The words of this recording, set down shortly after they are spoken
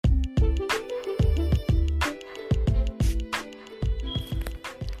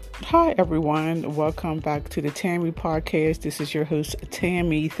Hi, everyone. Welcome back to the Tammy Podcast. This is your host,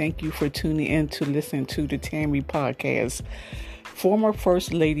 Tammy. Thank you for tuning in to listen to the Tammy Podcast. Former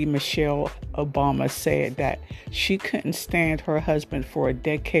First Lady Michelle Obama said that she couldn't stand her husband for a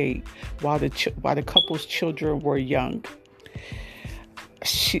decade while the couple's children were young.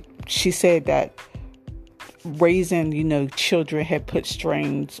 She said that raising, children had put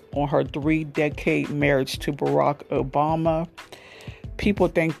strains on her 3-decade marriage to Barack Obama. People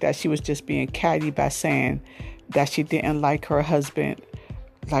think that she was just being catty by saying that she didn't like her husband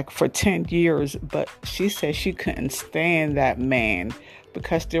for 10 years, but she said she couldn't stand that man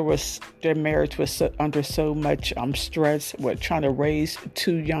because their marriage was under so much stress with trying to raise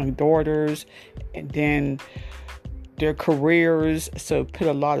 2 young daughters and then their careers, so put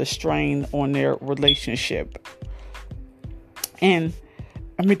a lot of strain on their relationship. And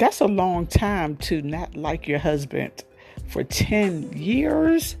that's a long time to not like your husband. For 10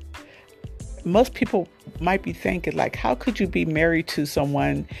 years, most people might be thinking, how could you be married to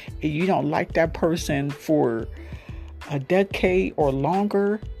someone and you don't like that person for a decade or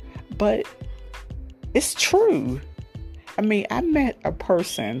longer? But it's true. I met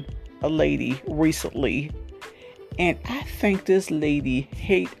a lady recently, and I think this lady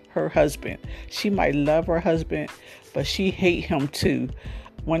hates her husband. She might love her husband, but she hates him too.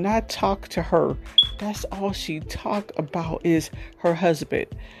 When I talk to her, that's all she talk about is her husband,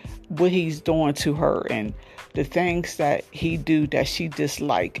 what he's doing to her and the things that he do that she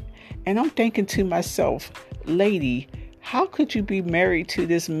dislike. And I'm thinking to myself, lady, how could you be married to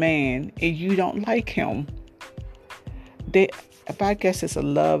this man and you don't like him? I guess it's a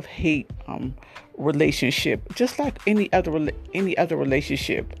love-hate relationship, just like any other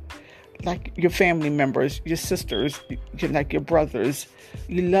relationship. Like your family members, your sisters, like your brothers,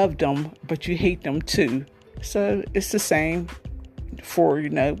 you love them, but you hate them too. So it's the same for,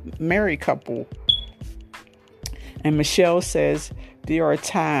 married couple. And Michelle says there are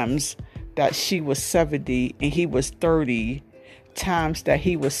times that she was 70 and he was 30, times that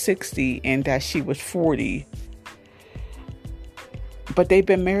he was 60 and that she was 40. But they've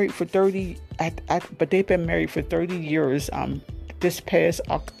been married for 30. But they've been married for 30 years. This past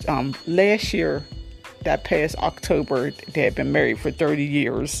last year, that past October, they had been married for 30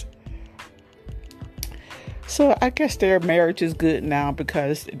 years. So I guess their marriage is good now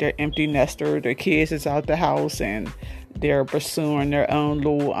because they're empty nester. Their kids is out the house and they're pursuing their own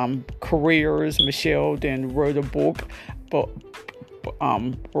little careers. Michelle then wrote a book, but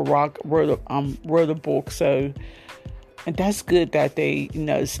Barack wrote a book. So. And that's good that they,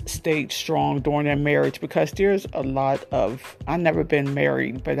 stayed strong during their marriage, because there's a lot of, I've never been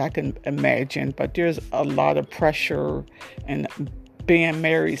married, but I can imagine, but there's a lot of pressure, and being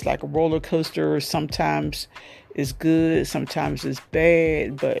married is like a roller coaster. Sometimes it's good, sometimes it's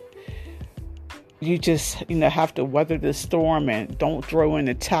bad, but you just, have to weather the storm and don't throw in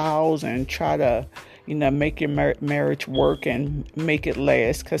the towels and try to, make your marriage work and make it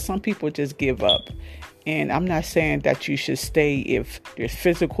last, because some people just give up. And I'm not saying that you should stay if there's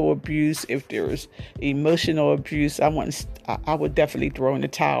physical abuse, if there's emotional abuse. I would definitely throw in the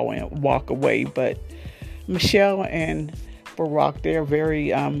towel and walk away. But Michelle and Barack, they're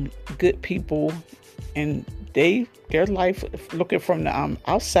very good people, and their life, looking from the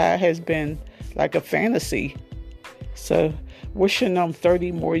outside, has been like a fantasy. So wishing them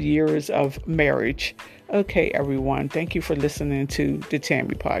 30 more years of marriage. Okay, everyone. Thank you for listening to the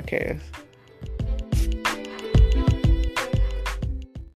Tammy Podcast.